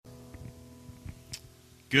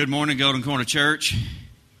Good morning, Golden Corner Church.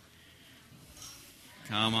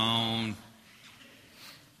 Come on.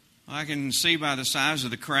 I can see by the size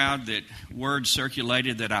of the crowd that word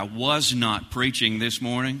circulated that I was not preaching this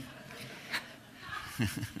morning.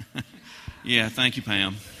 Yeah, thank you,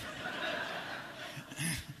 Pam.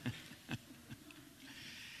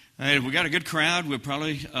 Hey, we got a good crowd. We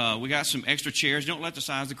got some extra chairs. Don't let the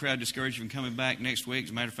size of the crowd discourage you from coming back next week.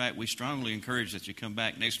 As a matter of fact, we strongly encourage that you come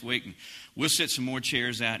back next week, and we'll set some more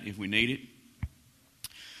chairs out if we need it.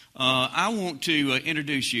 I want to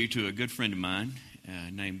introduce you to a good friend of mine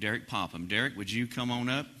named Derek Popham. Derek, would you come on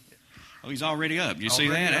up? Oh, he's already up. You see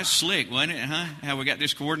that? That's slick, wasn't it? Huh? How we got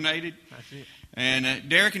this coordinated? That's it. And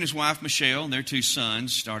Derek and his wife, Michelle, and their two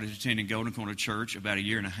sons started attending Golden Corner Church about a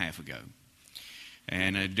year and a half ago.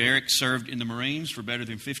 And Derek served in the Marines for better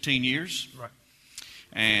than 15 years. Right.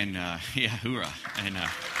 And, yeah, hoorah. And,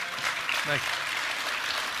 Thank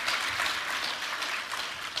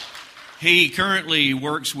you. he currently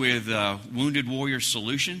works with Wounded Warrior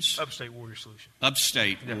Solutions. Upstate Warrior Solutions.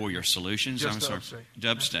 Upstate Yeah. Warrior Solutions. Just I'm sorry. upstate.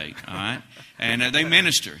 Upstate, all right. And they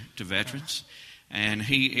minister to veterans. And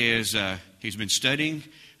he's been studying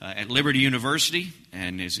at Liberty University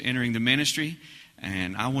and is entering the ministry.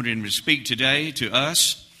 And I wanted him to speak today to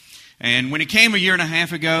us. And when he came a year and a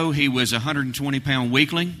half ago, he was a 120-pound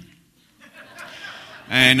weakling.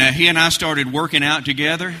 And he and I started working out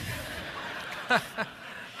together.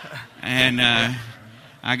 And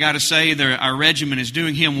I got to say, our regimen is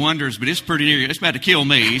doing him wonders, but it's about to kill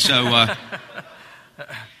me. So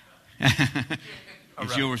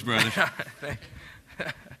it's yours, brother. Thank you.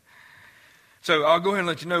 So I'll go ahead and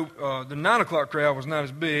let you know, the 9 o'clock crowd was not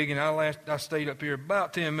as big, and I stayed up here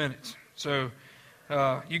about 10 minutes. So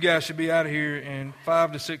you guys should be out of here in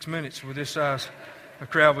 5 to 6 minutes with this size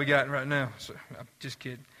of crowd we got right now. So I'm just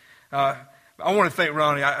kidding. I want to thank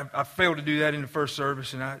Ronnie. I failed to do that in the first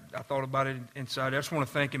service, and I thought about it inside. I just want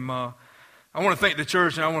to thank him. I want to thank the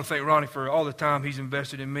church, and I want to thank Ronnie for all the time he's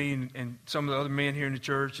invested in me and some of the other men here in the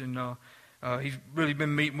church. And he's really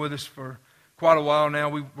been meeting with us for quite a while now.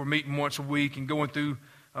 We're meeting once a week and going through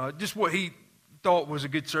just what he thought was a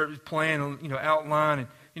good service plan, outline.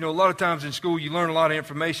 And, a lot of times in school you learn a lot of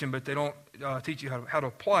information, but they don't teach you how to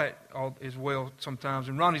apply it all as well sometimes.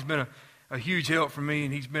 And Ronnie's been a huge help for me,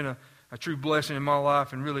 and he's been a true blessing in my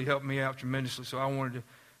life and really helped me out tremendously. So I wanted to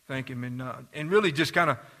thank him and really just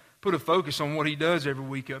kind of put a focus on what he does every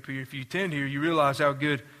week up here. If you attend here, you realize how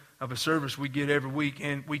good of a service we get every week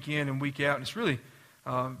in and week out. And it's really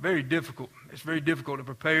very difficult. It's very difficult to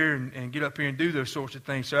prepare and get up here and do those sorts of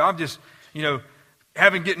things. So I'm just,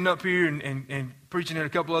 having getting up here and preaching in a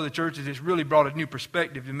couple other churches, it's really brought a new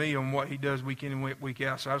perspective to me on what he does week in and week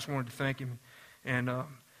out. So I just wanted to thank him and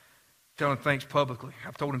tell him thanks publicly.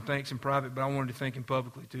 I've told him thanks in private, but I wanted to thank him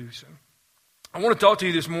publicly too. So I want to talk to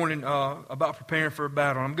you this morning about preparing for a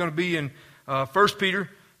battle. I'm going to be in 1 Peter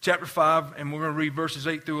chapter 5, and we're going to read verses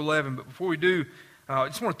 8 through 11. But before we do, I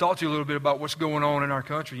just want to talk to you a little bit about what's going on in our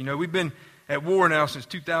country. We've been at war now since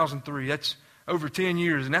 2003. That's over 10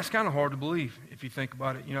 years, and that's kind of hard to believe if you think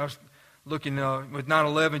about it. I was looking with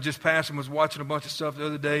 9/11 just passing, was watching a bunch of stuff the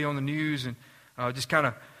other day on the news, and just kind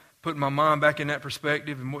of putting my mind back in that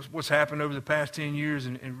perspective and what's happened over the past 10 years,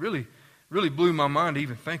 and really, really blew my mind to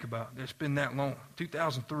even think about that it's been that long.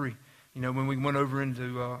 2003, when we went over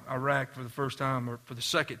into Iraq for the first time, or for the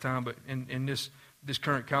second time, but in this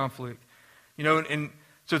current conflict. And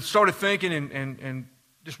so started thinking and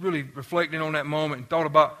just really reflecting on that moment and thought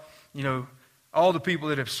about, all the people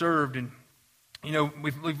that have served. And,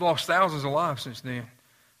 we've lost thousands of lives since then.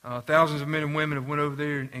 Thousands of men and women have went over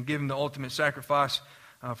there and given the ultimate sacrifice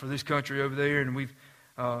for this country over there. And we've,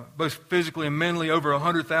 both physically and mentally, over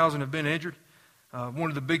 100,000 have been injured. One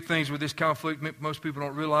of the big things with this conflict, most people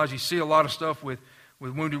don't realize, you see a lot of stuff with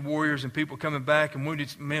wounded warriors and people coming back and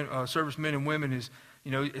wounded men, servicemen and women is,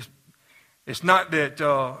 it's not that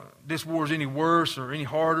this war is any worse or any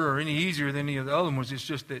harder or any easier than any of the other ones. It's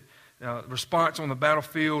just that response on the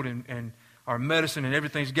battlefield and our medicine and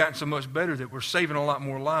everything's gotten so much better that we're saving a lot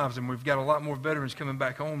more lives, and we've got a lot more veterans coming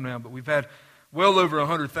back home now. But we've had well over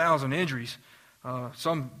 100,000 injuries,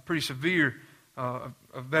 some pretty severe of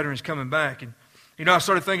veterans coming back. And, I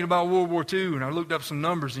started thinking about World War II, and I looked up some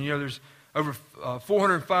numbers, and, there's over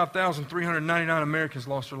 405,399 Americans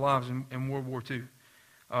lost their lives in World War II.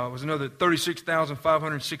 It was another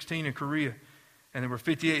 36,516 in Korea, and there were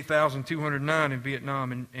 58,209 in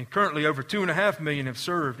Vietnam, and currently over 2.5 million have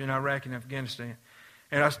served in Iraq and Afghanistan.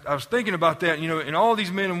 And I was thinking about that, and all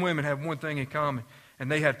these men and women have one thing in common, and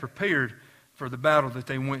they had prepared for the battle that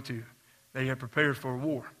they went to. They had prepared for a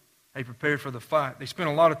war. They prepared for the fight. They spent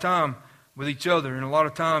a lot of time with each other and a lot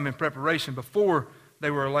of time in preparation before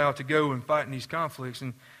they were allowed to go and fight in these conflicts.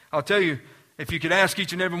 And I'll tell you, if you could ask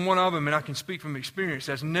each and every one of them, and I can speak from experience,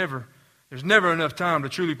 there's never enough time to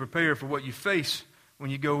truly prepare for what you face when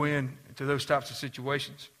you go into those types of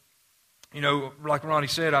situations. You know, like Ronnie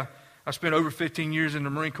said, I spent over 15 years in the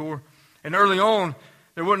Marine Corps, and early on,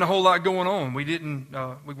 there wasn't a whole lot going on. We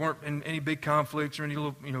weren't in any big conflicts or any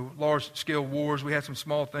little, large-scale wars. We had some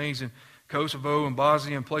small things in Kosovo and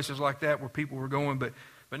Bosnia and places like that where people were going, but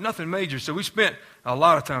nothing major. So we spent a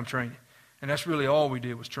lot of time training, and that's really all we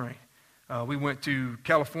did was train. We went to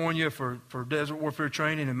California for desert warfare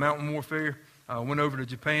training and mountain warfare. Went over to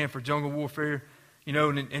Japan for jungle warfare.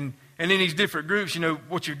 And in these different groups,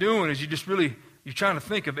 what you're doing is you're trying to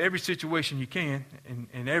think of every situation you can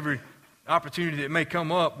and every opportunity that may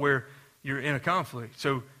come up where you're in a conflict.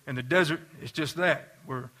 So in the desert, it's just that.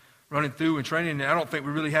 We're running through and training, and I don't think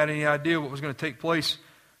we really had any idea what was going to take place,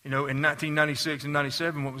 in 1996 and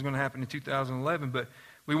 97, what was going to happen in 2011, but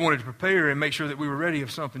we wanted to prepare and make sure that we were ready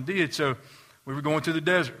if something did. So we were going to the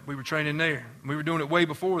desert. We were training there. We were doing it way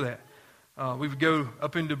before that. We would go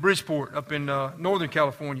up into Bridgeport, up in Northern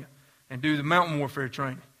California, and do the mountain warfare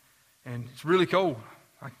training. And it's really cold,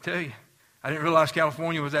 I can tell you. I didn't realize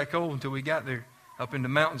California was that cold until we got there, up in the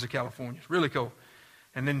mountains of California. It's really cold.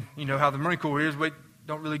 And then, how the Marine Corps is, they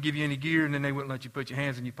don't really give you any gear, and then they wouldn't let you put your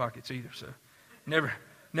hands in your pockets either. So never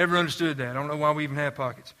understood that. I don't know why we even have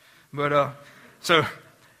pockets. But so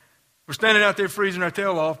we're standing out there freezing our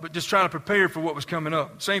tail off, but just trying to prepare for what was coming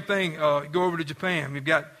up. Same thing, go over to Japan. We've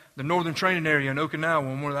got the Northern Training Area in Okinawa,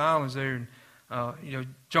 on one of the islands there, and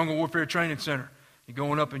Jungle Warfare Training Center. You're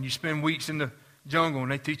going up and you spend weeks in the jungle,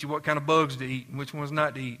 and they teach you what kind of bugs to eat and which ones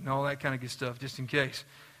not to eat and all that kind of good stuff, just in case.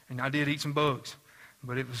 And I did eat some bugs,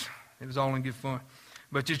 but it was all in good fun.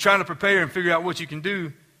 But you're trying to prepare and figure out what you can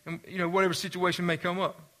do, and whatever situation may come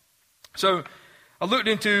up. So I looked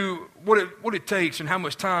into what it takes and how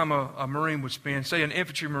much time a Marine would spend, say an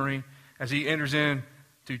infantry Marine, as he enters into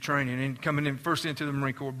training and coming in first into the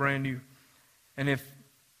Marine Corps brand new. And if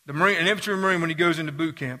an infantry Marine, when he goes into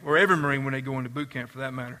boot camp, or every Marine when they go into boot camp for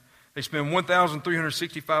that matter, they spend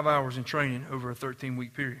 1,365 hours in training over a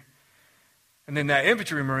 13-week period. And then that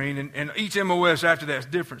infantry Marine, and each MOS after that is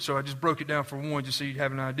different, so I just broke it down for one just so you'd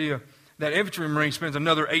have an idea. That infantry Marine spends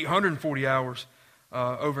another 840 hours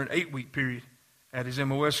over an 8-week period at his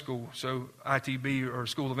MOS school, so ITB or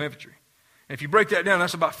School of Infantry. And if you break that down,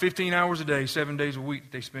 that's about 15 hours a day, 7 days a week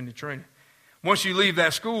that they spend in training. Once you leave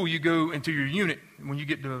that school, you go into your unit. When you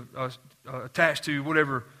get to, attached to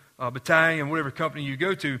whatever battalion, whatever company you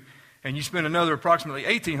go to, and you spend another approximately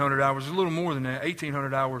 1,800 hours, a little more than that,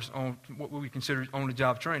 1,800 hours on what we consider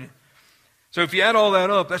on-the-job training. So if you add all that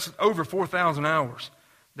up, that's over 4,000 hours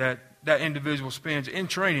that individual spends in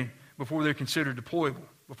training before they're considered deployable,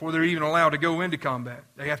 before they're even allowed to go into combat.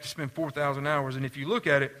 They have to spend 4,000 hours. And if you look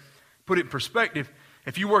at it, put it in perspective,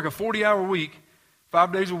 if you work a 40-hour week,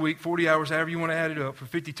 5 days a week, 40 hours, however you want to add it up, for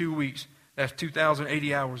 52 weeks, that's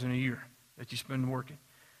 2,080 hours in a year that you spend working.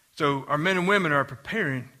 So our men and women are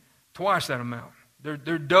preparing twice that amount. They're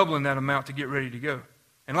doubling that amount to get ready to go.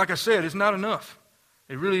 And like I said, it's not enough.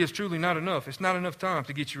 It really is truly not enough. It's not enough time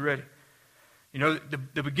to get you ready.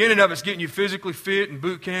 The beginning of it's getting you physically fit in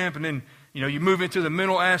boot camp, and then, you move into the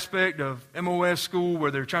mental aspect of MOS school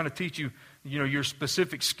where they're trying to teach you, your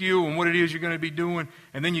specific skill and what it is you're going to be doing,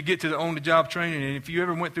 and then you get to the on-the-job training. And if you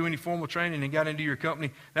ever went through any formal training and got into your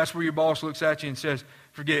company, that's where your boss looks at you and says,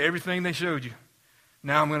 forget everything they showed you.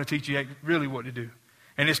 Now I'm going to teach you really what to do.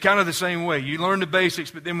 And it's kind of the same way. You learn the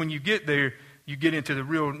basics, but then when you get there, you get into the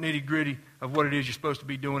real nitty-gritty of what it is you're supposed to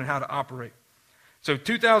be doing and how to operate. So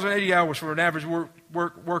 2,080 hours for an average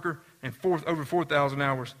worker and over 4,000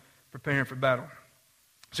 hours preparing for battle.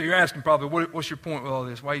 So you're asking probably, what's your point with all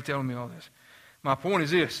this? Why are you telling me all this? My point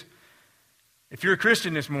is this. If you're a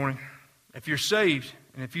Christian this morning, if you're saved,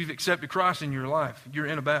 and if you've accepted Christ in your life, you're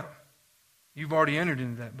in a battle. You've already entered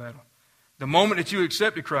into that battle. The moment that you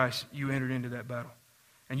accepted Christ, you entered into that battle.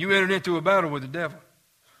 And you entered into a battle with the devil.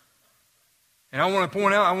 And I want to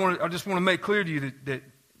point out, I just want to make clear to you that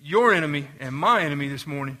your enemy and my enemy this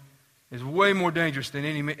morning is way more dangerous than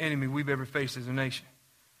any enemy we've ever faced as a nation.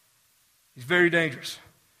 He's very dangerous.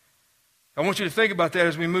 I want you to think about that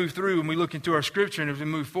as we move through and we look into our scripture and as we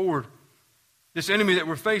move forward. This enemy that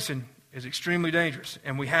we're facing is extremely dangerous,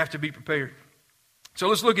 and we have to be prepared. So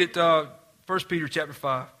let's look at 1 Peter chapter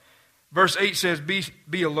 5. Verse 8 says,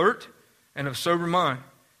 Be alert and of sober mind.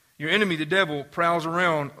 Your enemy, the devil, prowls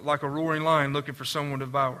around like a roaring lion looking for someone to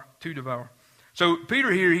devour. So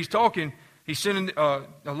Peter here, he's sending a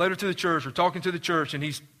letter to the church, or talking to the church, and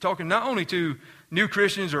he's talking not only to new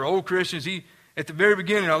Christians or old Christians. At the very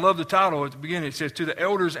beginning, I love the title, at the beginning it says, to the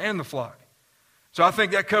elders and the flock. So I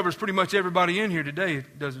think that covers pretty much everybody in here today,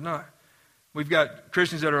 does it not? We've got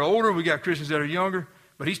Christians that are older, we've got Christians that are younger,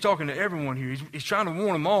 but he's talking to everyone here. He's trying to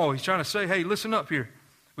warn them all. He's trying to say, hey, listen up here.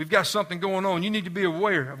 We've got something going on. You need to be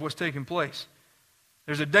aware of what's taking place.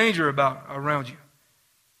 There's a danger around you.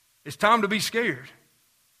 It's time to be scared.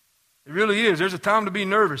 It really is. There's a time to be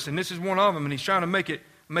nervous, and this is one of them, and he's trying to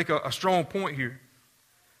make a strong point here.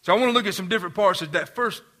 So I want to look at some different parts of that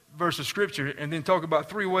first verse of Scripture and then talk about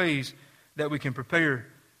 3 ways that we can prepare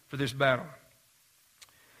for this battle.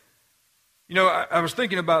 You know, I was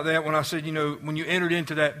thinking about that when I said, you know, when you entered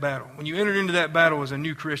into that battle. When you entered into that battle as a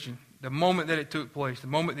new Christian, the moment that it took place, the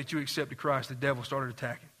moment that you accepted Christ, the devil started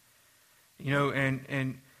attacking. You know,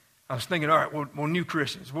 and I was thinking, all right, well new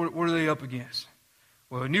Christians, what are they up against?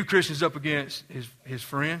 Well, a new Christian's up against his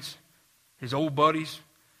friends, his old buddies.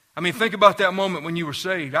 I mean, think about that moment when you were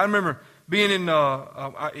saved. I remember being in,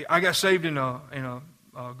 I got saved in a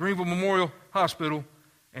Greenville Memorial Hospital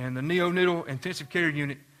and the neonatal intensive care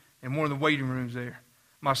unit in one of the waiting rooms there.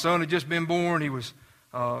 My son had just been born. He was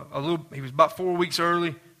he was about 4 weeks early,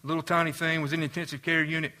 a little tiny thing, was in the intensive care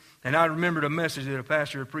unit. And I remembered a message that a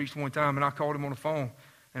pastor had preached one time, and I called him on the phone,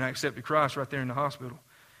 and I accepted Christ right there in the hospital.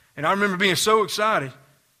 And I remember being so excited.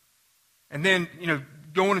 And then, you know,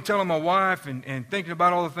 going and telling my wife and thinking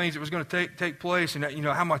about all the things that was going to take place and, you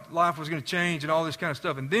know, how my life was going to change and all this kind of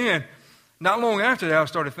stuff. And then, not long after that, I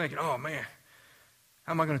started thinking, oh, man,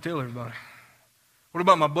 how am I going to tell everybody? What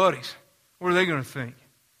about my buddies? What are they going to think?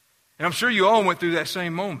 And I'm sure you all went through that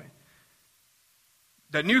same moment.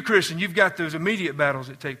 That new Christian, you've got those immediate battles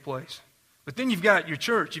that take place. But then you've got your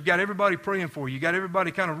church. You've got everybody praying for you. You've got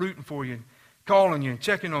everybody kind of rooting for you and calling you and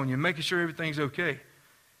checking on you and making sure everything's okay.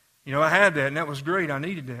 You know, I had that, and that was great. I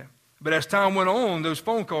needed that. But as time went on, those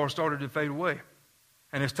phone calls started to fade away.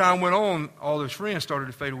 And as time went on, all those friends started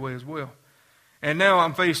to fade away as well. And now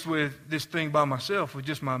I'm faced with this thing by myself, with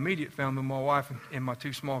just my immediate family, my wife and my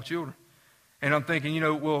 2 small children. And I'm thinking, you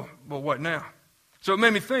know, well, what now? So it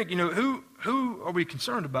made me think, you know, who are we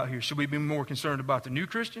concerned about here? Should we be more concerned about the new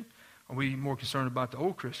Christian? Or are we more concerned about the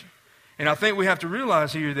old Christian? And I think we have to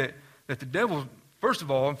realize here that the devil, first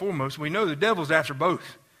of all and foremost, we know the devil's after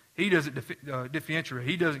both. He doesn't differentiate.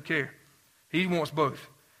 He doesn't care. He wants both.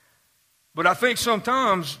 But I think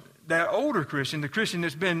sometimes that older Christian, the Christian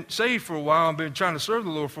that's been saved for a while and been trying to serve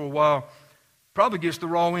the Lord for a while, probably gets the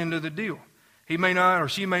raw end of the deal. He may not, or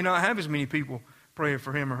she may not have as many people praying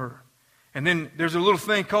for him or her. And then there's a little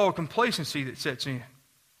thing called complacency that sets in.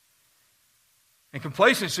 And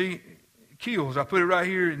complacency kills. I put it right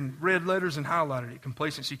here in red letters and highlighted it.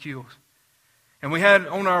 Complacency kills. And we had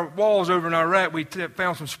on our walls over in Iraq, we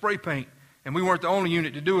found some spray paint. And we weren't the only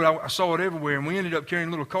unit to do it. I saw it everywhere. And we ended up carrying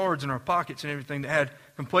little cards in our pockets and everything that had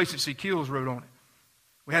complacency kills wrote on it.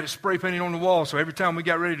 We had it spray painted on the wall. So every time we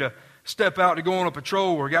got ready to step out to go on a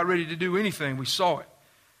patrol or got ready to do anything, we saw it.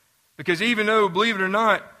 Because even though, believe it or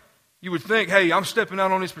not, you would think, hey, I'm stepping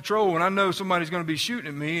out on this patrol and I know somebody's going to be shooting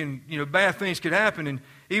at me and, you know, bad things could happen. And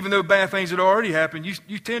even though bad things had already happened,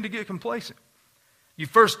 you tend to get complacent.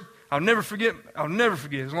 I'll never forget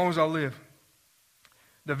as long as I live,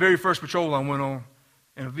 the very first patrol I went on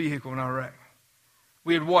in a vehicle in Iraq.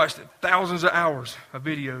 We had watched thousands of hours of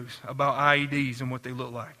videos about IEDs and what they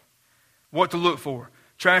look like, what to look for,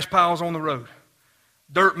 trash piles on the road,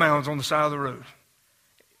 dirt mounds on the side of the road.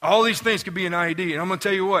 All these things could be an IED. And I'm going to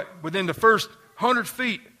tell you what, within the first 100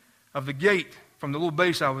 feet of the gate from the little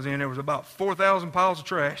base I was in, there was about 4,000 piles of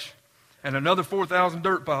trash and another 4,000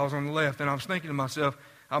 dirt piles on the left. And I was thinking to myself,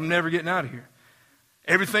 I'm never getting out of here.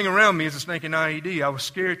 Everything around me is a stinking IED. I was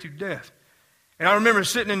scared to death. And I remember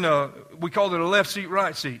sitting in we called it a left seat,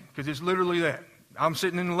 right seat, because it's literally that. I'm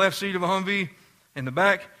sitting in the left seat of a Humvee in the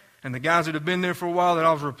back, and the guys that had been there for a while that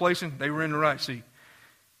I was replacing, they were in the right seat.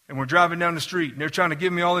 And we're driving down the street, and they're trying to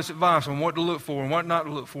give me all this advice on what to look for and what not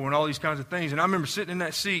to look for and all these kinds of things. And I remember sitting in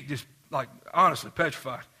that seat just, like, honestly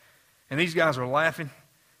petrified. And these guys are laughing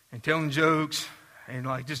and telling jokes and,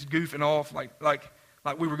 like, just goofing off like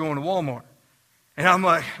we were going to Walmart. And I'm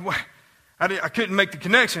like, what? I couldn't make the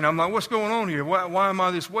connection. I'm like, what's going on here? Why am I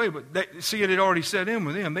this way? But it had already set in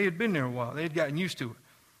with them. They had been there a while. They had gotten used to it.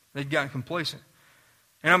 They'd gotten complacent.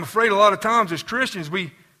 And I'm afraid a lot of times as Christians,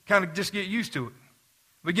 we kind of just get used to it.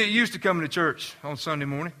 We get used to coming to church on Sunday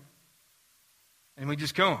morning. And we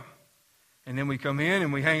just come. And then we come in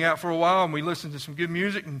and we hang out for a while and we listen to some good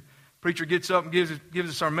music and the preacher gets up and gives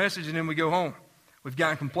us our message and then we go home. We've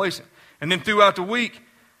gotten complacent. And then throughout the week,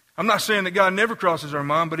 I'm not saying that God never crosses our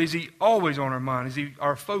mind, but is He always on our mind? Is He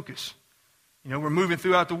our focus? You know, we're moving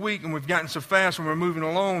throughout the week and we've gotten so fast when we're moving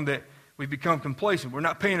along that we've become complacent. We're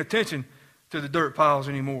not paying attention to the dirt piles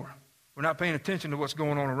anymore. We're not paying attention to what's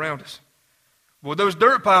going on around us. Well, those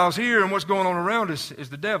dirt piles here and what's going on around us is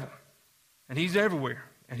the devil. And he's everywhere.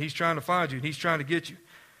 And he's trying to find you, and he's trying to get you.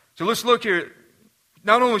 So let's look here.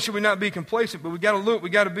 Not only should we not be complacent, but we got to look, we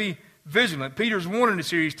got to be vigilant. Peter's warning us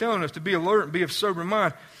here. He's telling us to be alert and be of sober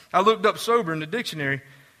mind. I looked up sober in the dictionary,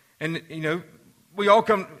 and,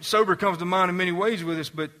 sober comes to mind in many ways with us,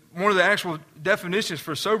 but one of the actual definitions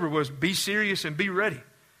for sober was be serious and be ready.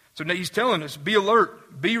 So now he's telling us, be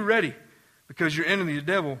alert, be ready, because your enemy, the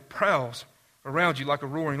devil, prowls around you like a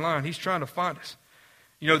roaring lion. He's trying to find us.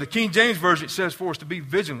 The King James Version says for us to be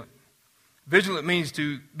vigilant. Vigilant means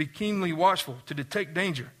to be keenly watchful, to detect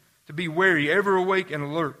danger, to be wary, ever awake and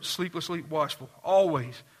alert, sleeplessly watchful,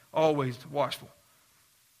 always watchful.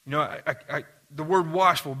 The word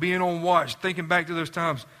watchful, being on watch, thinking back to those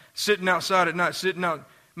times, sitting outside at night, sitting out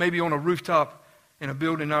maybe on a rooftop in a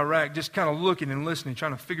building in Iraq, just kind of looking and listening,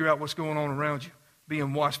 trying to figure out what's going on around you,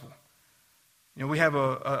 being watchful. We have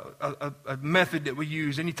a method that we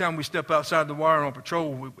use. Anytime we step outside the wire on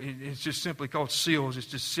patrol, it's just simply called SEALs. It's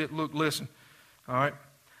just sit, look, listen. All right?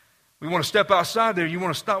 We want to step outside there. You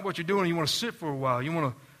want to stop what you're doing. You want to sit for a while. You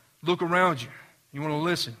want to look around you. You want to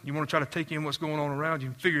listen. You want to try to take in what's going on around you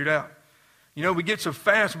and figure it out. We get so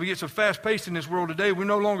fast-paced in this world today, we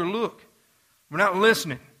no longer look. We're not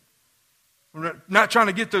listening. We're not trying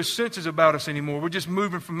to get those senses about us anymore. We're just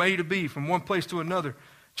moving from A to B, from one place to another,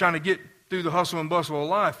 trying to get through the hustle and bustle of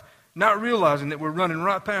life, not realizing that we're running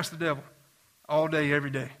right past the devil all day, every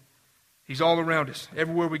day. He's all around us,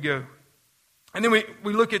 everywhere we go. And then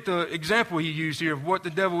we look at the example he used here of what the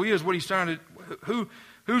devil is, what he's trying to,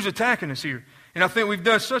 who's attacking us here. And I think we've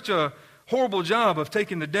done such a horrible job of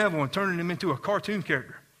taking the devil and turning him into a cartoon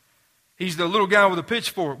character. He's the little guy with a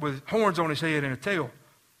pitchfork with horns on his head and a tail.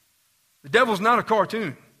 The devil's not a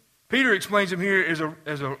cartoon. Peter explains him here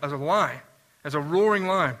as a lion, as a roaring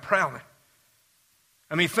lion, prowling.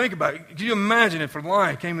 I mean, think about it. Can you imagine if a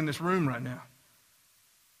lion came in this room right now?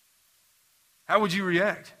 How would you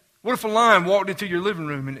react? What if a lion walked into your living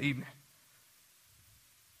room in the evening?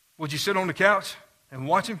 Would you sit on the couch and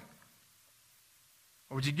watch him?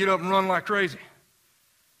 Or would you get up and run like crazy?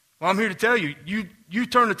 Well, I'm here to tell you, you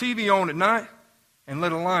turn the TV on at night and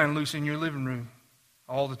let a lion loose in your living room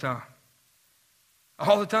all the time.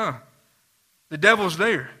 All the time. The devil's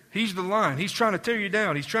there. He's the lion. He's trying to tear you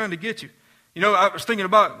down. He's trying to get you. I was thinking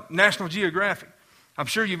about National Geographic. I'm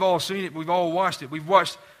sure you've all seen it. We've all watched it. We've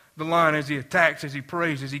watched the lion as he attacks, as he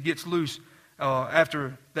preys, as he gets loose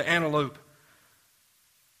after the antelope.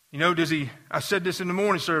 I said this in the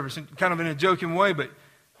morning service, kind of in a joking way, but,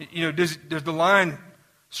 does the lion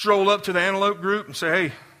stroll up to the antelope group and say,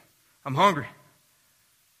 hey, I'm hungry?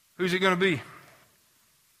 Who's it going to be?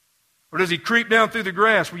 Or does he creep down through the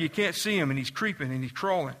grass where you can't see him, and he's creeping and he's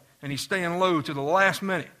crawling and he's staying low to the last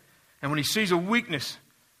minute? And when he sees a weakness,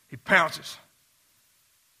 he pounces.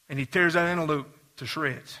 And he tears that antelope to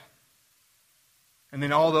shreds. And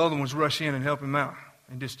then all the other ones rush in and help him out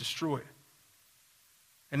and just destroy it.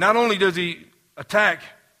 And not only does he attack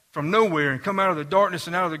from nowhere and come out of the darkness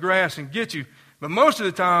and out of the grass and get you, but most of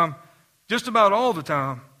the time, just about all the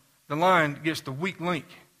time, the lion gets the weak link.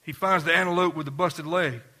 He finds the antelope with the busted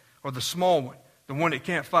leg, or the small one, the one that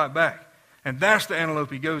can't fight back. And that's the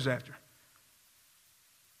antelope he goes after.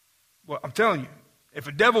 Well, I'm telling you, if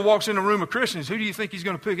a devil walks in a room of Christians, who do you think he's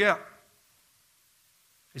going to pick out?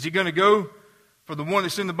 Is he going to go for the one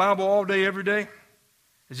that's in the Bible all day, every day?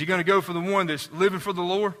 Is he going to go for the one that's living for the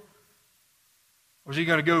Lord? Or is he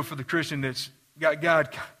going to go for the Christian that's got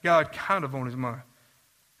God kind of on his mind?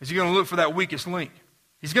 Is he going to look for that weakest link?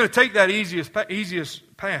 He's going to take that easiest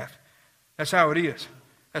path. That's how it is.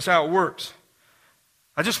 That's how it works.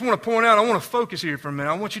 I just want to point out, I want to focus here for a minute.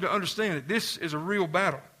 I want you to understand that this is a real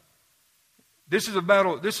battle. This is a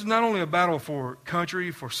battle. This is not only a battle for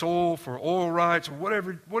country, for soul, for oil rights, or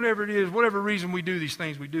whatever it is, whatever reason we do these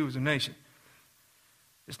things we do as a nation.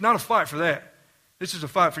 It's not a fight for that. This is a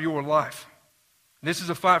fight for your life. This is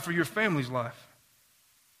a fight for your family's life.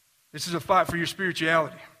 This is a fight for your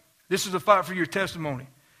spirituality. This is a fight for your testimony.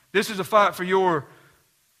 This is a fight for your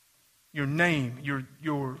name,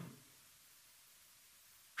 your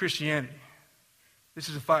Christianity. This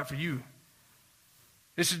is a fight for you.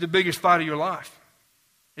 This is the biggest fight of your life.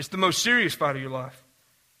 It's the most serious fight of your life.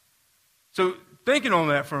 So thinking on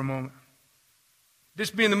that for a moment,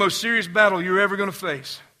 this being the most serious battle you're ever going to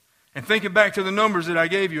face, and thinking back to the numbers that I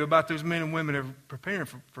gave you about those men and women that are preparing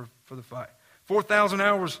for the fight. 4,000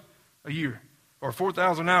 hours a year, or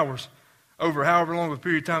 4,000 hours over however long of a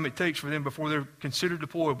period of time it takes for them before they're considered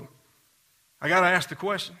deployable. I got to ask the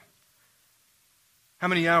question, how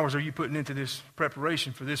many hours are you putting into this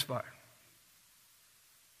preparation for this fight?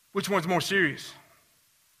 Which one's more serious?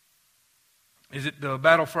 Is it the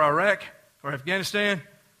battle for Iraq or Afghanistan,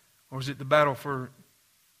 or is it the battle for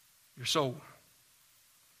your soul?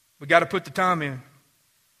 We've got to put the time in.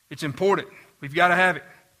 It's important. We've got to have it.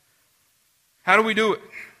 How do we do it?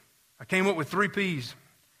 I came up with 3 P's: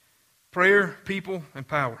 prayer, people, and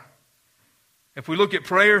power. If we look at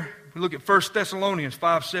prayer, we look at 1 Thessalonians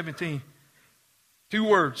 5:17. 2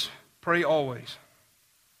 words: pray always.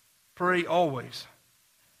 Pray always.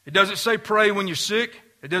 It doesn't say pray when you're sick.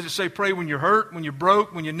 It doesn't say pray when you're hurt, when you're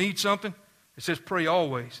broke, when you need something. It says pray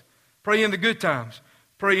always. Pray in the good times.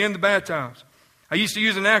 Pray in the bad times. I used to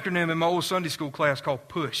use an acronym in my old Sunday school class called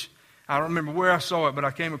PUSH. I don't remember where I saw it, but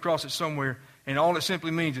I came across it somewhere. And all it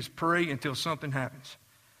simply means is pray until something happens.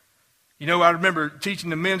 You know, I remember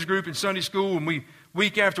teaching the men's group in Sunday school, and we,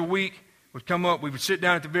 week after week, would come up. We would sit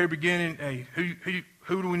down at the very beginning. Hey,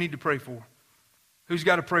 who do we need to pray for? Who's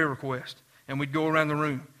got a prayer request? And we'd go around the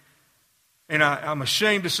room. And I'm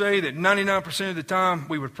ashamed to say that 99% of the time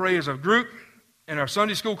we would pray as a group in our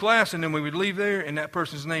Sunday school class, and then we would leave there, and that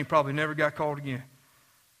person's name probably never got called again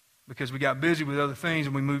because we got busy with other things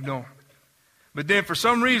and we moved on. But then for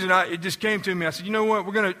some reason, it just came to me. I said, you know what?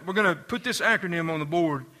 We're gonna put this acronym on the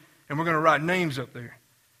board, and we're going to write names up there.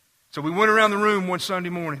 So we went around the room one Sunday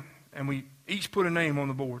morning, and we each put a name on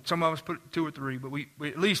the board. Some of us put 2 or 3, but we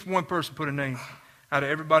at least one person put a name out of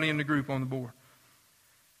everybody in the group on the board.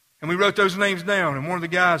 And we wrote those names down, and one of the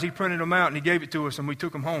guys, he printed them out, and he gave it to us, and we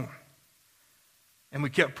took them home. And we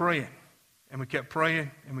kept praying, and we kept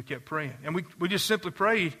praying, and we kept praying. And we just simply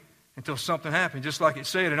prayed until something happened, just like it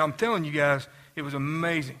said. And I'm telling you guys, it was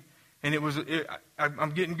amazing. And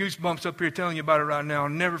I'm getting goosebumps up here telling you about it right now. I'll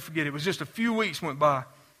never forget it. It was just a few weeks went by,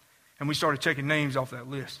 and we started taking names off that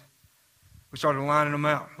list. We started lining them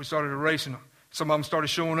out. We started erasing them. Some of them started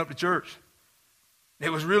showing up to church. It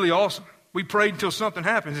was really awesome. We prayed until something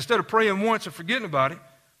happens. Instead of praying once and forgetting about it,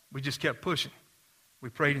 we just kept pushing. We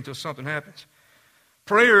prayed until something happens.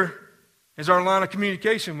 Prayer is our line of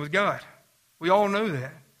communication with God. We all know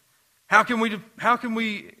that. How can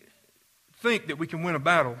we think that we can win a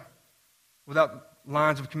battle without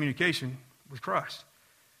lines of communication with Christ?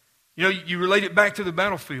 You know, you relate it back to the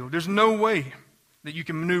battlefield. There's no way that you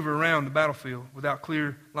can maneuver around the battlefield without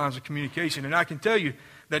clear lines of communication. And I can tell you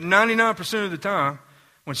that 99% of the time,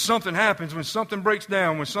 when something happens, when something breaks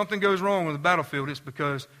down, when something goes wrong on the battlefield, it's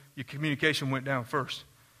because your communication went down first.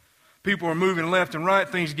 People are moving left and right.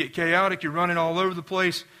 Things get chaotic. You're running all over the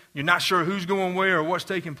place. You're not sure who's going where or what's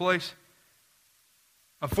taking place.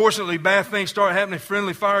 Unfortunately, bad things start happening.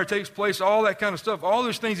 Friendly fire takes place, all that kind of stuff. All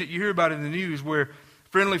those things that you hear about in the news where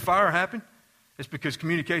friendly fire happened, it's because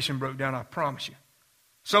communication broke down, I promise you.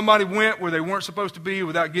 Somebody went where they weren't supposed to be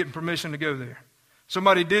without getting permission to go there.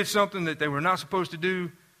 Somebody did something that they were not supposed to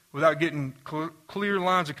do without getting clear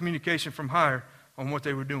lines of communication from higher on what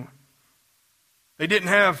they were doing. They didn't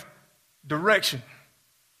have direction.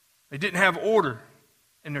 They didn't have order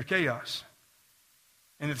in their chaos.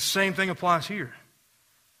 And the same thing applies here.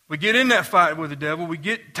 We get in that fight with the devil. We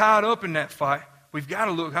get tied up in that fight. We've got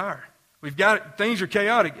to look higher. Things are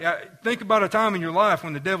chaotic. Think about a time in your life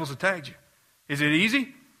when the devil's attacked you. Is it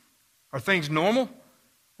easy? Are things normal?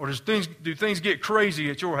 Or do things get crazy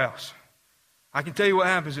at your house? I can tell you what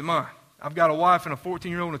happens at mine. I've got a wife and a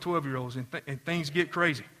 14-year-old and a 12-year-old, and things get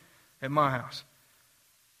crazy at my house.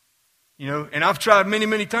 You know, and I've tried many,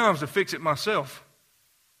 many times to fix it myself.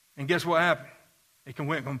 And guess what happened? It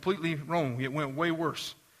went completely wrong. It went way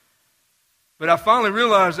worse. But I finally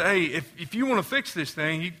realized that, hey, if you want to fix this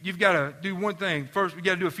thing, you've got to do one thing. First, we've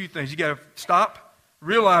got to do a few things. You've got to stop,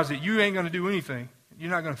 realize that you ain't going to do anything.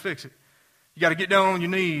 You're not going to fix it. You got to get down on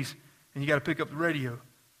your knees, and you got to pick up the radio.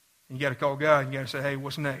 And you got to call God, and you got to say, hey,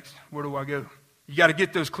 what's next? Where do I go? You got to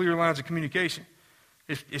get those clear lines of communication.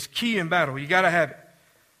 It's key in battle. You got to have it.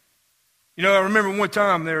 You know, I remember one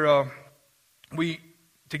time there,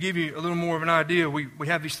 to give you a little more of an idea, we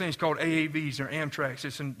have these things called AAVs, or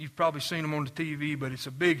Amtraks. You've probably seen them on the TV, but it's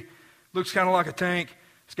a big, looks kind of like a tank.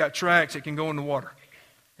 It's got tracks that can go in the water.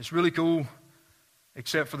 It's really cool,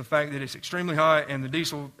 except for the fact that it's extremely hot and the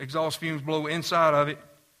diesel exhaust fumes blow inside of it,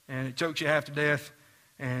 and it chokes you half to death.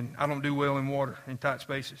 And I don't do well in water in tight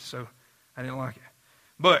spaces, so I didn't like it.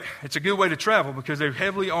 But it's a good way to travel because they're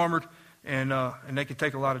heavily armored and they can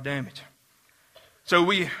take a lot of damage. So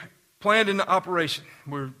we planned an operation.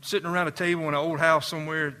 We're sitting around a table in an old house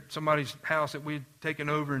somewhere, somebody's house that we'd taken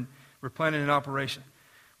over, and we're planning an operation.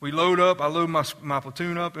 We load up. I load my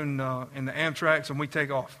platoon up in the Amtraks, and we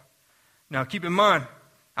take off. Now, keep in mind,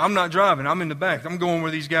 I'm not driving. I'm in the back. I'm going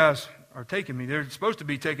where these guys are taking me. They're supposed to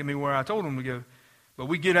be taking me where I told them to go. But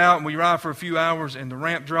we get out, and we ride for a few hours, and the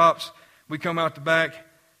ramp drops. We come out the back,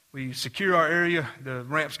 We secure our area, the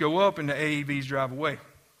ramps go up, and the AEVs drive away.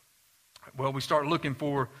 Well, we start looking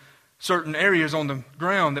for certain areas on the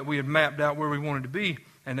ground that we had mapped out where we wanted to be,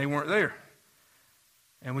 and they weren't there.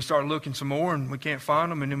 And we started looking some more, and we can't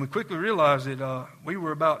find them. And then we quickly realized that we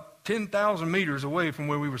were about 10,000 meters away from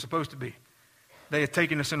where we were supposed to be. They had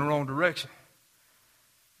taken us in the wrong direction.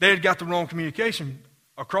 They had got the wrong communication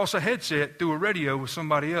across a headset through a radio with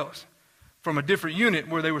somebody else from a different unit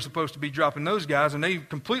where they were supposed to be dropping those guys, and they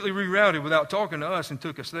completely rerouted without talking to us and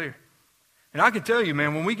took us there. And I can tell you,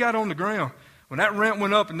 man, when we got on the ground, when that ramp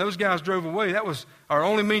went up and those guys drove away, that was our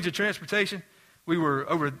only means of transportation. We were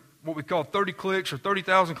over what we call 30 clicks or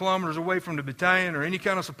 30,000 kilometers away from the battalion or any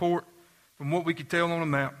kind of support from what we could tell on the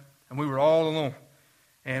map, and we were all alone.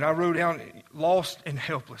 And I rode down lost and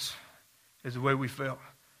helpless is the way we felt.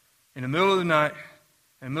 In the middle of the night,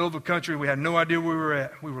 in the middle of the country, we had no idea where we were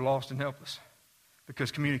at. We were lost and helpless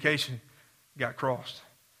because communication got crossed.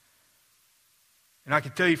 And I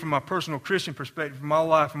can tell you from my personal Christian perspective, from my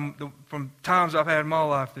life, from times I've had in my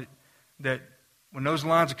life, that when those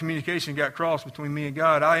lines of communication got crossed between me and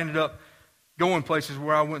God, I ended up going places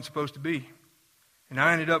where I wasn't supposed to be. And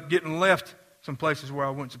I ended up getting left some places where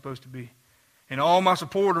I wasn't supposed to be. And all my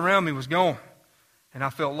support around me was gone. And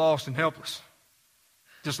I felt lost and helpless,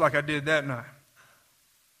 just like I did that night.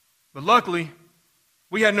 But luckily,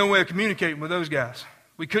 we had no way of communicating with those guys.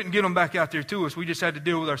 We couldn't get them back out there to us. We just had to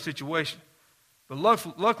deal with our situation. But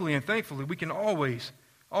luckily and thankfully, we can always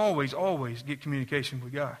get communication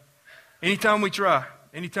with God. Anytime we try,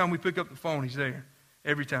 anytime we pick up the phone, He's there.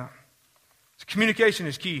 Every time. So communication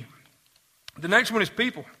is key. The next one is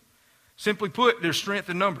people. Simply put, there's strength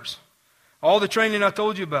in numbers. All the training I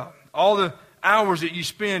told you about, all the hours that you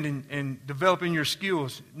spend in developing your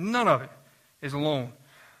skills, none of it is alone.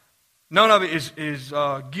 None of it is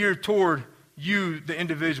geared toward you, the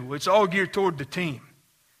individual. It's all geared toward the team.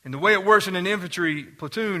 And the way it works in an infantry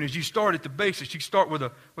platoon is you start at the basics. You start with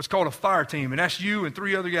what's called a fire team, and that's you and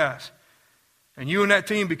 3 other guys. And you and that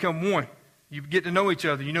team become one. You get to know each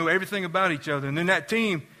other. You know everything about each other. And then that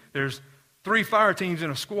team, there's 3 fire teams in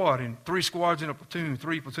a squad, and 3 squads in a platoon,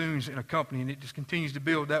 3 platoons in a company, and it just continues to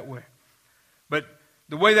build that way. But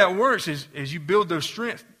the way that works is you build those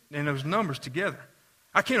strengths and those numbers together.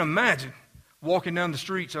 I can't imagine walking down the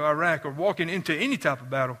streets of Iraq or walking into any type of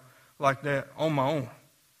battle like that on my own.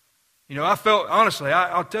 You know, I felt, honestly,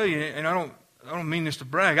 I'll tell you, and I don't mean this to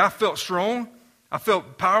brag, I felt strong, I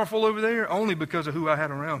felt powerful over there only because of who I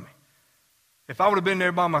had around me. If I would have been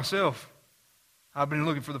there by myself, I've been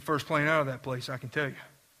looking for the first plane out of that place, I can tell you.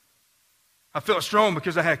 I felt strong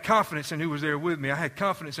because I had confidence in who was there with me. I had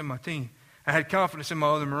confidence in my team. I had confidence in my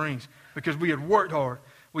other Marines because we had worked hard.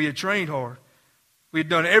 We had trained hard. We had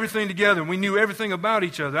done everything together, and we knew everything about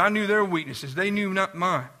each other. I knew their weaknesses. They knew not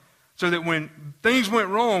mine. So that when things went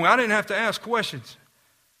wrong, I didn't have to ask questions.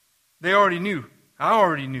 They already knew. I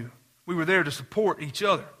already knew. We were there to support each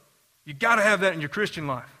other. You've got to have that in your Christian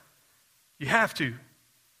life. You have to.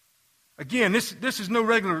 Again, this is no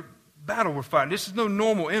regular battle we're fighting. This is no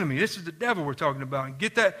normal enemy. This is the devil we're talking about. And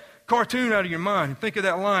get that cartoon out of your mind and think of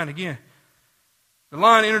that lion again. The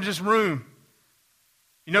lion entered this room.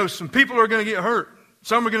 You know, some people are going to get hurt.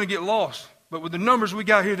 Some are going to get lost. But with the numbers we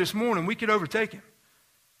got here this morning, we could overtake him.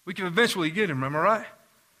 We can eventually get him, am I right?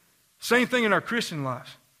 Same thing in our Christian lives.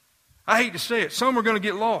 I hate to say it. Some are going to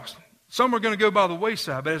get lost. Some are going to go by the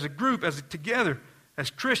wayside. But as a group, together, as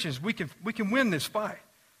Christians, we can win this fight.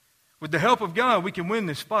 With the help of God, we can win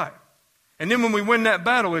this fight. And then when we win that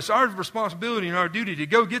battle, it's our responsibility and our duty to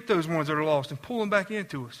go get those ones that are lost and pull them back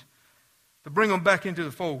into us, to bring them back into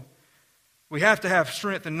the fold. We have to have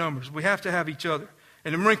strength in numbers. We have to have each other.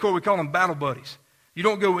 In the Marine Corps, we call them battle buddies. You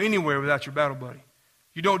don't go anywhere without your battle buddy.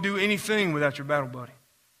 You don't do anything without your battle buddy.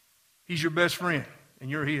 He's your best friend, and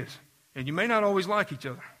you're his. And you may not always like each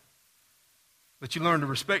other, but you learn to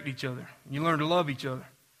respect each other, and you learn to love each other,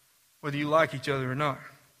 whether you like each other or not.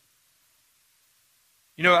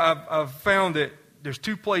 You know, I've found that there's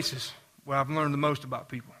 2 places where I've learned the most about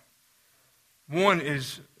people. One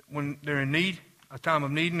is when they're in need, a time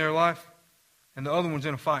of need in their life, and the other one's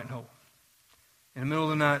in a fighting hole, in the middle of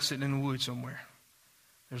the night, sitting in the woods somewhere.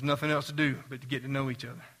 There's nothing else to do but to get to know each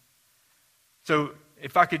other. So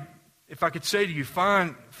if I could say to you,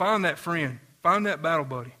 find that friend, find that battle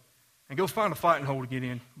buddy, and go find a fighting hole to get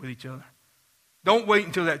in with each other. Don't wait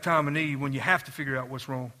until that time of need when you have to figure out what's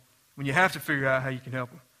wrong, when you have to figure out how you can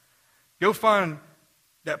help them. Go find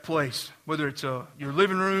that place, whether it's your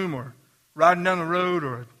living room or riding down the road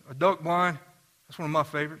or a duck blind. That's one of my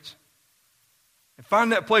favorites. And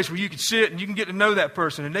find that place where you can sit and you can get to know that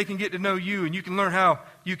person and they can get to know you and you can learn how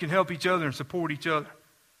you can help each other and support each other.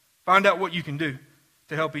 Find out what you can do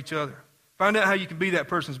to help each other. Find out how you can be that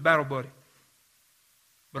person's battle buddy.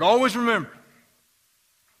 But always remember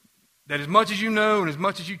that as much as you know and as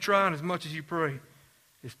much as you try and as much as you pray,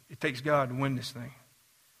 it takes God to win this thing.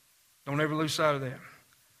 Don't ever lose sight of that.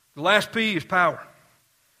 The last P is power.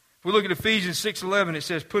 If we look at Ephesians 6:11, it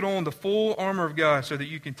says, put on the full armor of God so that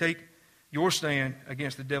you can take your stand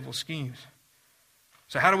against the devil's schemes.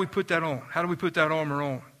 So how do we put that on? How do we put that armor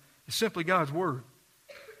on? It's simply God's Word.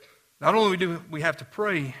 Not only do we have to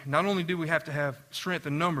pray, not only do we have to have strength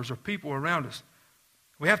in numbers or people around us,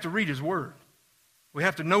 we have to read His Word. We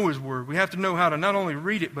have to know His Word. We have to know how to not only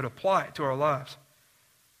read it, but apply it to our lives.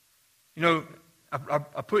 You know, I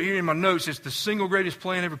put here in my notes, it's the single greatest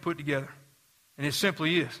plan ever put together. And it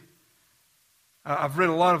simply is. I've read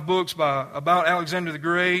a lot of books about Alexander the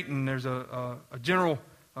Great, and there's a general,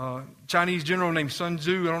 Chinese general named Sun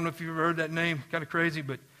Tzu. I don't know if you've ever heard that name. Kind of crazy,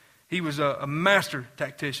 but he was a master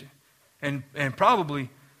tactician. And probably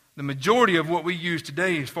the majority of what we use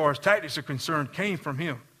today as far as tactics are concerned came from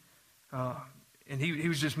him. And he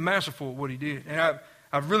was just masterful at what he did. And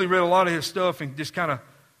I've really read a lot of his stuff and just kind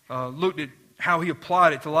of looked at how he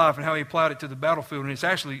applied it to life and how he applied it to the battlefield. And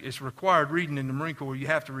it's required reading in the Marine Corps. You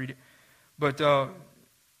have to read it. But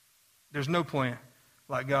there's no plan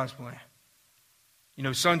like God's plan. You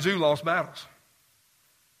know, Sun Tzu lost battles.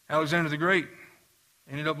 Alexander the Great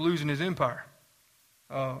ended up losing his empire.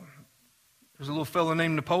 There's a little fellow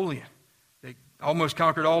named Napoleon that almost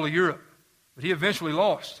conquered all of Europe. But he eventually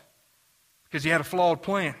lost because he had a flawed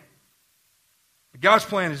plan. But God's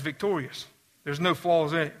plan is victorious. There's no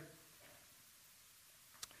flaws in it.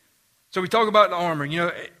 So we talk about the armor. You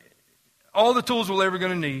know, all the tools we're ever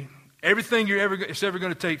going to need, everything it's ever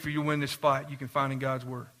going to take for you to win this fight, you can find in God's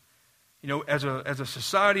Word. You know, as a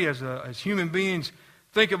society, as human beings,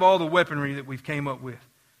 think of all the weaponry that we've came up with,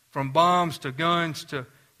 from bombs to guns to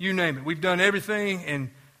you name it. We've done everything, and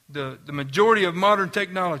the majority of modern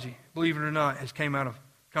technology, believe it or not, has came out of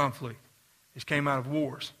conflict. It's came out of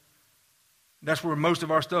wars. That's where most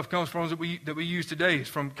of our stuff comes from that we use today, is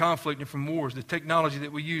from conflict and from wars. The technology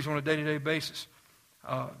that we use on a day-to-day basis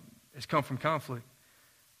has come from conflict.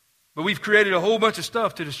 But we've created a whole bunch of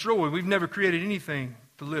stuff to destroy. We've never created anything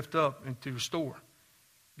to lift up and to restore.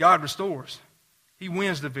 God restores. He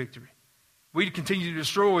wins the victory. We continue to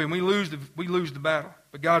destroy and we lose the battle.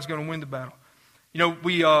 But God's going to win the battle. You know,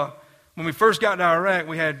 when we first got to Iraq,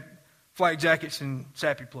 we had flak jackets and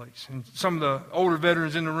sappy plates. And some of the older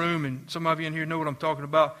veterans in the room, and some of you in here know what I'm talking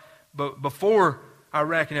about. But before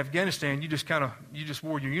Iraq and Afghanistan, you just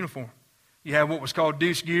wore your uniform. You had what was called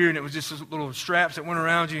deuce gear, and it was just those little straps that went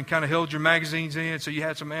around you and kind of held your magazines in, so you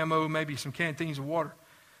had some ammo, maybe some canteens of water.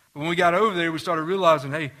 But when we got over there, we started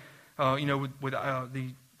realizing, hey, you know, with the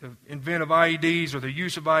invent of IEDs or the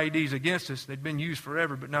use of IEDs against us, they'd been used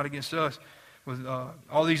forever, but not against us. With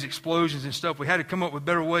all these explosions and stuff, we had to come up with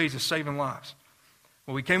better ways of saving lives.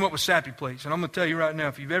 Well, we came up with sappy plates, and I'm going to tell you right now,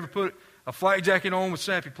 if you've ever put a flak jacket on with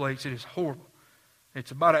sappy plates, it is horrible. It's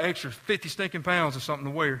about an extra 50 stinking pounds of something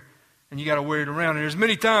to wear, and you got to wear it around. And there's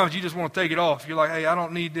many times you just want to take it off. You're like, hey, I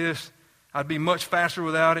don't need this. I'd be much faster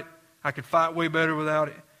without it. I could fight way better without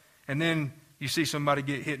it. And then you see somebody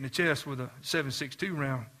get hit in the chest with a 7.62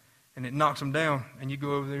 round, and it knocks them down, and you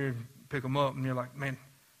go over there and pick them up, and you're like, man,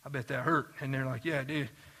 I bet that hurt. And they're like, yeah, it did.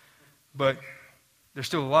 But they're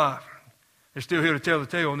still alive. They're still here to tell the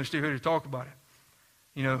tale, and they're still here to talk about it.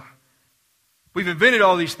 You know, we've invented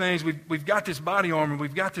all these things. We've got this body armor.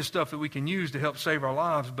 We've got this stuff that we can use to help save our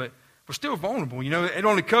lives, but we're still vulnerable. You know, it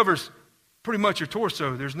only covers pretty much your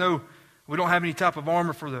torso. We don't have any type of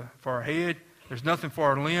armor for our head. There's nothing for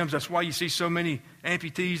our limbs. That's why you see so many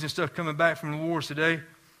amputees and stuff coming back from the wars today.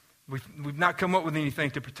 We've not come up with anything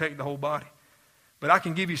to protect the whole body. But I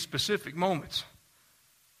can give you specific moments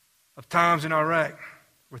of times in Iraq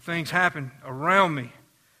where things happened around me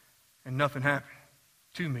and nothing happened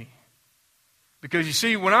to me. Because you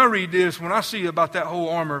see, when I read this, when I see about that whole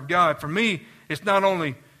armor of God, for me, it's not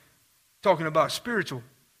only talking about spiritual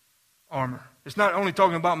armor. It's not only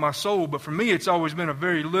talking about my soul, but for me, it's always been a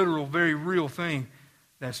very literal, very real thing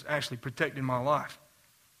that's actually protecting my life.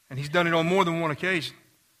 And He's done it on more than one occasion.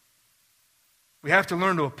 We have to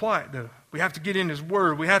learn to apply it, though. We have to get in His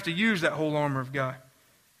Word. We have to use that whole armor of God.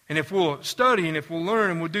 And if we'll study and if we'll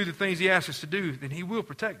learn and we'll do the things He asks us to do, then He will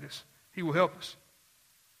protect us. He will help us.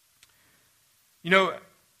 You know,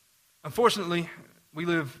 unfortunately, we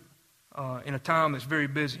live in a time that's very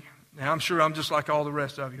busy. And I'm sure I'm just like all the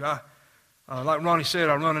rest of you. Like Ronnie said,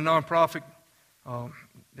 I run a nonprofit.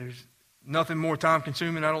 There's nothing more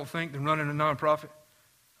time-consuming, I don't think, than running a nonprofit.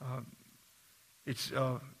 It's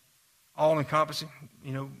all-encompassing.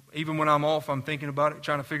 You know, even when I'm off, I'm thinking about it,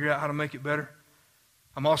 trying to figure out how to make it better.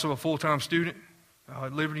 I'm also a full-time student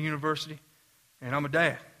at Liberty University, and I'm a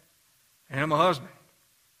dad, and I'm a husband.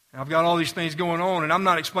 And I've got all these things going on, and I'm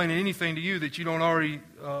not explaining anything to you that you don't already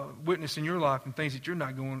witness in your life and things that you're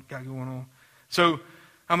not got going on. So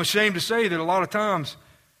I'm ashamed to say that a lot of times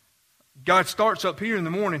God starts up here in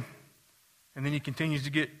the morning, and then he continues to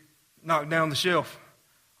get knocked down the shelf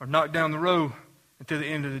or knocked down the row until the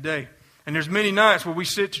end of the day. And there's many nights where we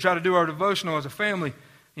sit to try to do our devotional as a family.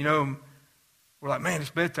 You know, we're like, man, it's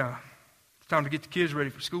bedtime. It's time to get the kids ready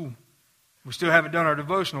for school. We still haven't done our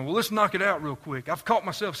devotional. Well, let's knock it out real quick. I've caught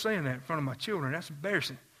myself saying that in front of my children. That's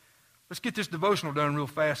embarrassing. Let's get this devotional done real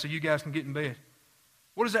fast so you guys can get in bed.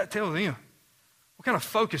 What does that tell them? What kind of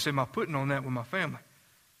focus am I putting on that with my family?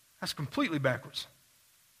 That's completely backwards.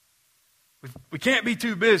 We can't be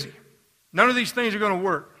too busy. None of these things are going to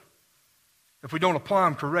work if we don't apply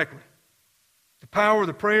them correctly. The power,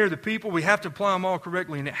 the prayer, the people, we have to apply them all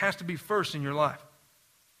correctly, and it has to be first in your life.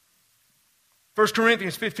 1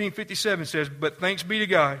 Corinthians 15:57 says, "But thanks be to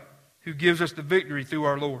God who gives us the victory through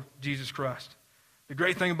our Lord, Jesus Christ." The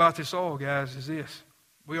great thing about this all, guys, is this.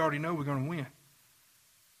 We already know we're going to win.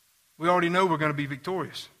 We already know we're going to be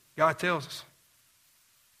victorious. God tells us.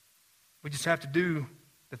 We just have to do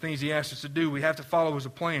the things he asks us to do. We have to follow his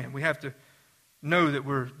plan. We have to know that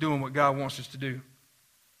we're doing what God wants us to do.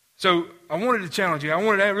 So I wanted to challenge you. I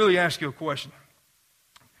wanted to really ask you a question.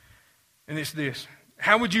 And it's this.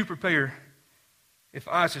 How would you prepare if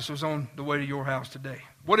ISIS was on the way to your house today?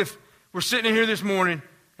 What if we're sitting in here this morning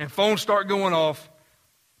and phones start going off,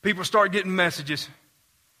 people start getting messages,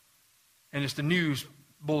 and it's the news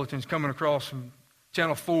bulletins coming across from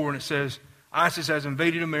Channel 4, and it says, ISIS has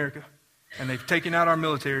invaded America, and they've taken out our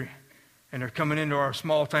military, and they're coming into our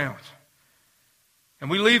small towns. And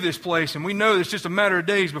we leave this place, and we know it's just a matter of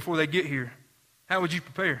days before they get here. How would you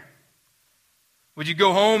prepare? Would you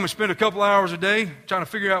go home and spend a couple hours a day trying to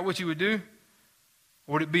figure out what you would do?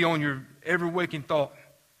 Or would it be on your every waking thought?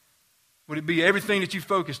 Would it be everything that you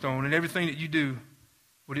focused on and everything that you do?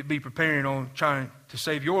 Would it be preparing on trying to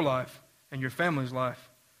save your life and your family's life?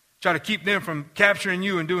 Try to keep them from capturing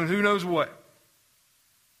you and doing who knows what?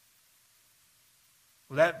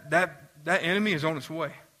 Well, that enemy is on its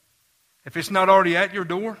way. If it's not already at your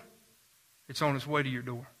door, it's on its way to your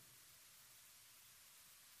door.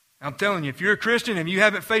 I'm telling you, if you're a Christian and you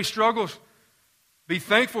haven't faced struggles, be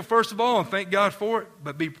thankful first of all and thank God for it,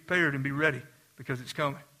 but be prepared and be ready because it's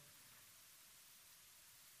coming.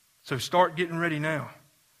 So start getting ready now.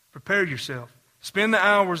 Prepare yourself. Spend the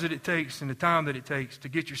hours that it takes and the time that it takes to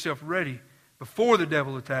get yourself ready before the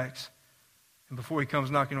devil attacks and before he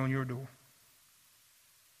comes knocking on your door.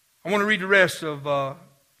 I want to read the rest of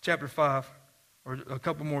chapter 5, or a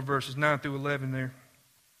couple more verses, 9 through 11 there.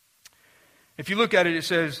 If you look at it, it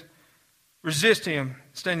says, resist him,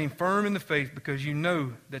 standing firm in the faith, because you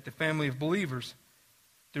know that the family of believers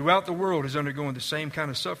throughout the world is undergoing the same kind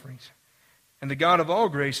of sufferings. And the God of all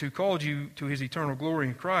grace, who called you to his eternal glory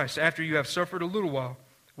in Christ, after you have suffered a little while,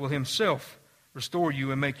 will himself restore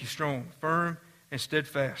you and make you strong, firm, and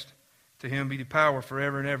steadfast. To him be the power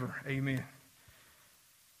forever and ever. Amen.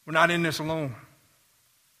 We're not in this alone.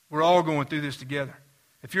 We're all going through this together.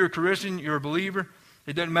 If you're a Christian, you're a believer.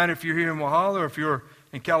 It doesn't matter if you're here in Walhalla or if you're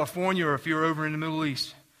in California or if you're over in the Middle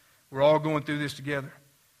East. We're all going through this together.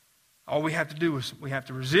 All we have to do is we have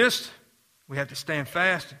to resist, we have to stand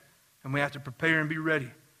fast, and we have to prepare and be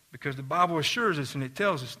ready. Because the Bible assures us and it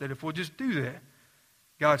tells us that if we'll just do that,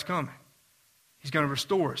 God's coming. He's going to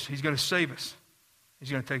restore us. He's going to save us.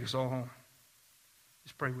 He's going to take us all home.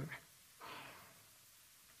 Just pray with me.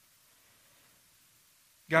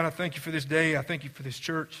 God, I thank you for this day. I thank you for this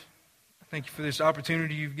church. I thank you for this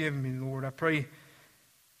opportunity you've given me, Lord. I pray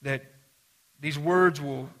that these words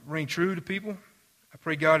will ring true to people. I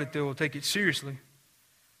pray, God, that they will take it seriously.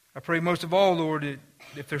 I pray most of all, Lord, that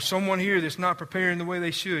if there's someone here that's not preparing the way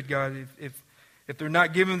they should, God, if they're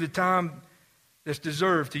not giving the time that's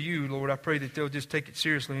deserved to you, Lord, I pray that they'll just take it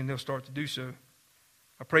seriously and they'll start to do so.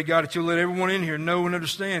 I pray, God, that you'll let everyone in here know and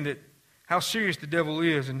understand that how serious the devil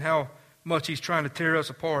is and how much he's trying to tear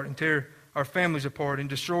us apart and tear our families apart and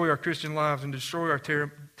destroy our Christian lives and destroy our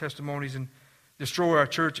testimonies and destroy our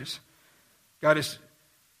churches. God, it's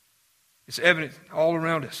evident all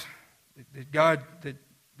around us that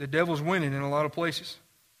the devil's winning in a lot of places.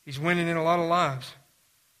 He's winning in a lot of lives.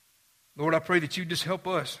 Lord, I pray that you just help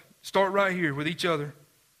us. Start right here with each other,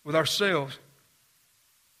 with ourselves,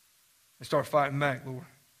 and start fighting back, Lord.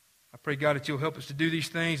 I pray, God, that you'll help us to do these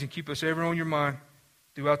things and keep us ever on your mind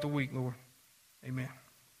throughout the week, Lord. Amen.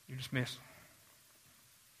 You're dismissed.